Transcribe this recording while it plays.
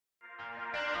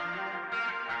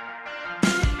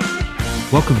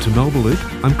Welcome to Melba Loop.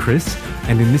 I'm Chris,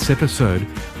 and in this episode,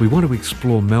 we want to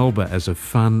explore Melba as a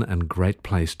fun and great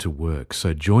place to work.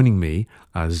 So joining me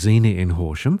are Zena in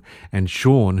Horsham and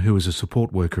Sean, who is a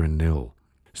support worker in Nil.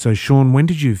 So Sean, when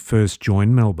did you first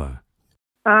join Melba?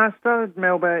 I started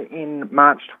Melba in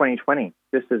March 2020,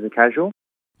 just as a casual.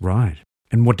 Right.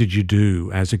 And what did you do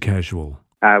as a casual?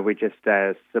 We're just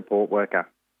a support worker.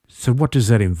 So what does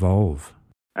that involve?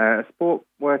 A support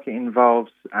worker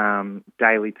involves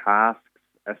daily tasks,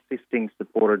 assisting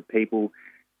supported people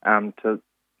to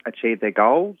achieve their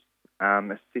goals,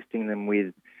 assisting them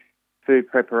with food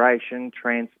preparation,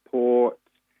 transport,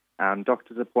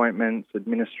 doctor's appointments,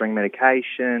 administering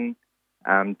medication,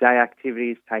 day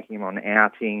activities, taking them on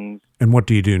outings. And what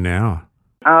do you do now?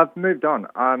 I've moved on.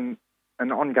 I'm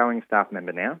an ongoing staff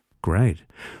member now. Great.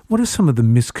 What are some of the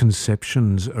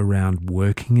misconceptions around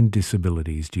working in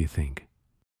disabilities, do you think?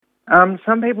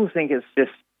 Some people think it's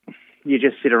just, you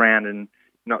just sit around and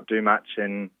not do much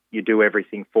and you do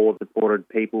everything for supported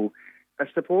people. A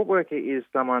support worker is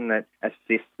someone that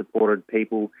assists supported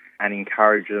people and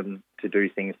encourages them to do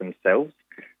things themselves.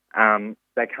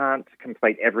 They can't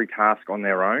complete every task on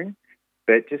their own,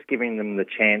 but just giving them the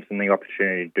chance and the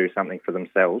opportunity to do something for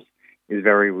themselves is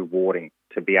very rewarding,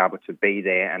 to be able to be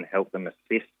there and help them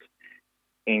assist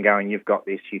in going, you've got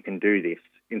this, you can do this,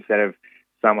 instead of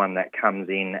someone that comes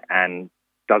in and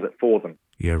does it for them.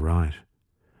 Yeah, right.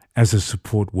 As a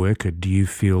support worker, do you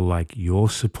feel like you're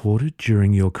supported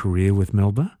during your career with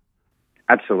Melba?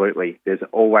 Absolutely. There's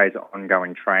always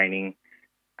ongoing training.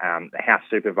 The house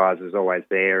supervisor is always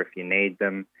there if you need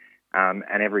them. And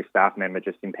every staff member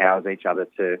just empowers each other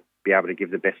to be able to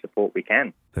give the best support we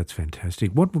can. That's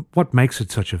fantastic. What makes it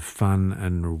such a fun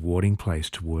and rewarding place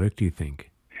to work, do you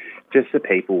think? Just the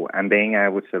people, and being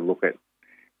able to look at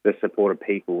the supported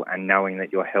people and knowing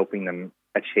that you're helping them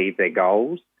achieve their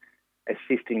goals,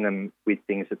 assisting them with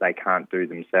things that they can't do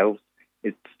themselves.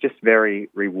 It's just very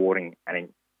rewarding and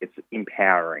it's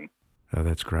empowering. Oh,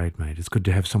 that's great, mate. It's good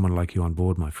to have someone like you on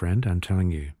board, my friend, I'm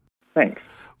telling you. Thanks.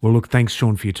 Well, look, thanks,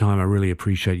 Sean, for your time. I really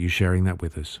appreciate you sharing that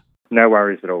with us. No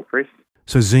worries at all, Chris.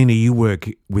 So, Zena, you work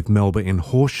with Melba in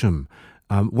Horsham.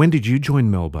 When did you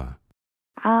join Melba?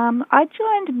 I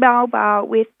joined Melba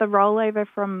with the rollover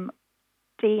from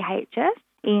DHS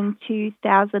in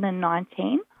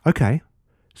 2019. Okay.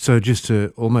 So just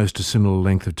almost a similar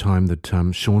length of time that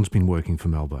Sean's been working for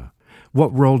Melba.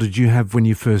 What role did you have when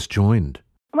you first joined?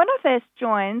 When I first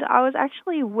joined, I was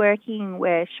actually working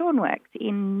where Sean worked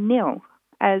in Nil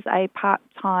as a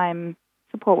part-time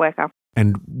support worker.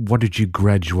 And what did you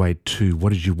graduate to?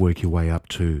 What did you work your way up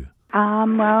to?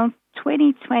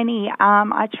 2020,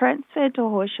 I transferred to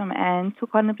Horsham and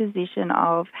took on the position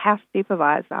of house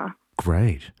supervisor.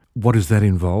 Great. What does that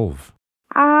involve?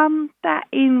 That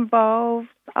involves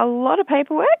a lot of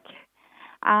paperwork,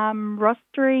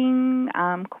 rostering,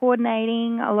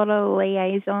 coordinating, a lot of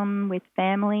liaison with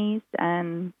families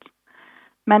and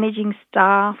managing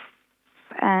staff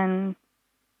and,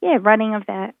 running of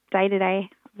that day-to-day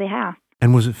of the house.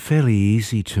 And was it fairly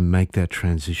easy to make that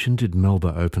transition? Did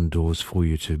Melba open doors for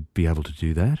you to be able to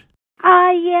do that?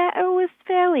 Yeah, it was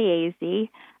fairly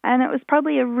easy. And it was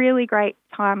probably a really great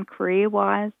time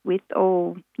career-wise with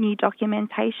all new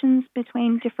documentations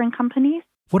between different companies.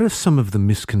 What are some of the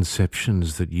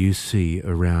misconceptions that you see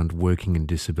around working in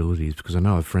disabilities? Because I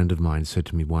know a friend of mine said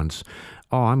to me once,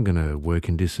 I'm going to work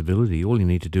in disability. All you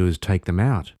need to do is take them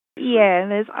out. Yeah,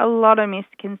 there's a lot of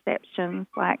misconceptions.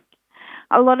 Like,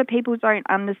 a lot of people don't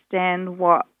understand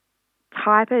what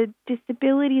type of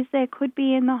disabilities there could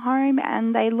be in the home,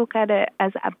 and they look at it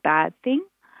as a bad thing.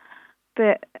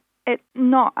 But it's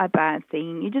not a bad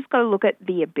thing. You just got to look at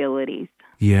the abilities.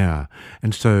 Yeah.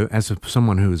 And so as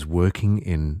someone who is working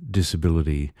in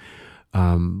disability,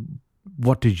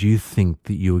 what did you think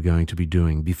that you were going to be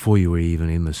doing before you were even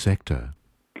in the sector?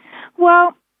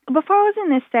 Well, before I was in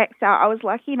this sector, I was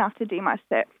lucky enough to do my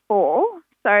Cert 4.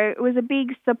 So it was a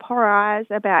big surprise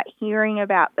about hearing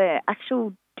about the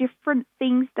actual different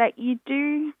things that you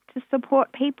do to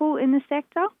support people in the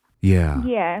sector. Yeah.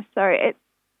 Yeah, so it's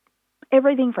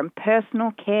everything from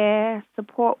personal care,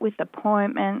 support with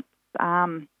appointments,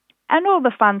 and all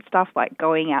the fun stuff like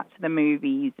going out to the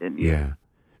movies. And yeah.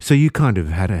 So you kind of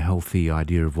had a healthy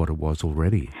idea of what it was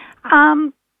already?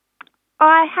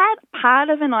 I had part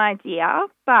of an idea,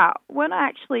 but when I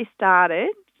actually started,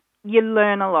 you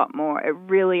learn a lot more. It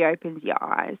really opens your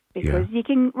eyes because you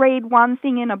can read one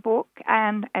thing in a book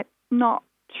and it's not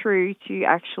true to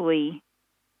actually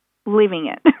living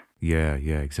it. Yeah,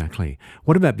 exactly.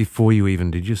 What about before you even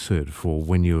did your Cert 4,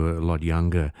 when you were a lot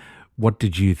younger? What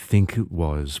did you think it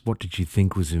was? What did you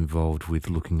think was involved with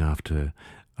looking after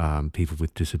people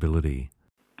with disability?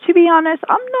 To be honest,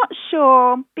 I'm not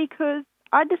sure because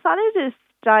I decided to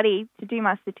study to do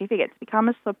my certificate to become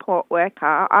a support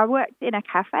worker. I worked in a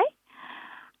cafe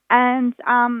and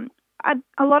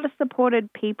a lot of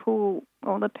supported people,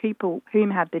 or the people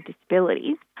whom have the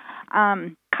disabilities,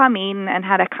 come in and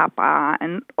had a cuppa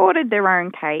and ordered their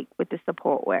own cake with the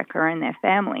support worker and their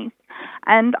families.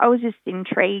 And I was just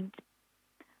intrigued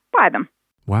by them.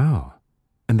 Wow.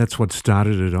 And that's what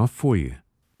started it off for you?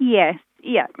 Yes,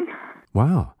 yeah.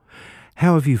 Wow.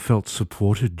 How have you felt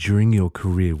supported during your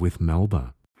career with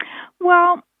Melba?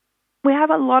 Well, we have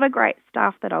a lot of great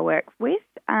staff that I work with,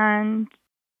 and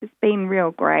it's been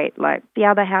real great. Like, the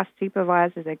other house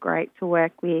supervisors are great to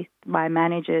work with. My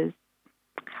managers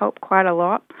help quite a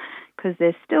lot because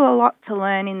there's still a lot to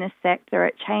learn in this sector.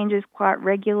 It changes quite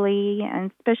regularly,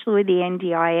 and especially with the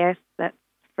NDIS, that's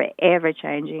forever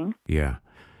changing. Yeah.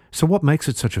 So what makes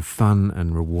it such a fun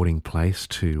and rewarding place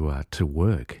to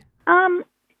work?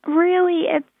 Really,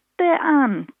 it's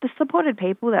the supported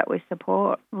people that we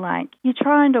support. Like, you're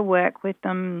trying to work with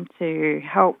them to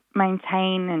help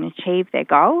maintain and achieve their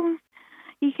goals.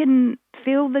 You can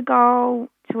feel the goal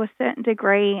to a certain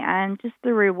degree, and just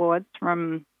the rewards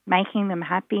from making them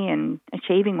happy and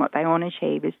achieving what they want to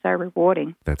achieve is so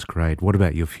rewarding. That's great. What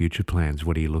about your future plans?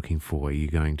 What are you looking for? Are you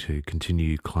going to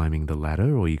continue climbing the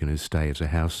ladder, or are you going to stay as a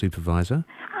house supervisor?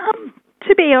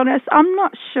 To be honest, I'm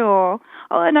not sure.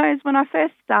 All I know is when I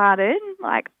first started,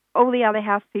 like, all the other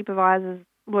house supervisors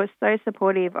were so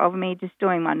supportive of me just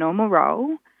doing my normal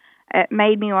role. It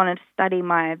made me want to study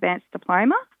my advanced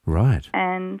diploma. Right.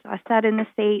 And I sat in the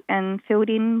seat and filled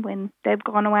in when they've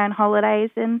gone away on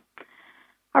holidays, and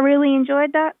I really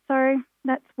enjoyed that, so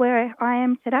that's where I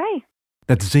am today.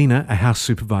 That's Zena, a house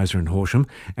supervisor in Horsham,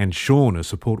 and Sean, a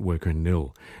support worker in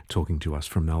Nil, talking to us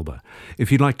from Melba.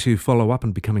 If you'd like to follow up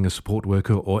on becoming a support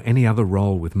worker or any other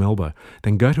role with Melba,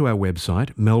 then go to our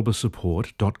website,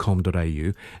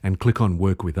 melbasupport.com.au, and click on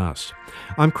Work With Us.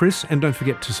 I'm Chris, and don't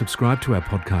forget to subscribe to our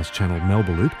podcast channel,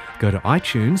 Melba Loop. Go to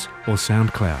iTunes or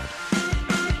SoundCloud.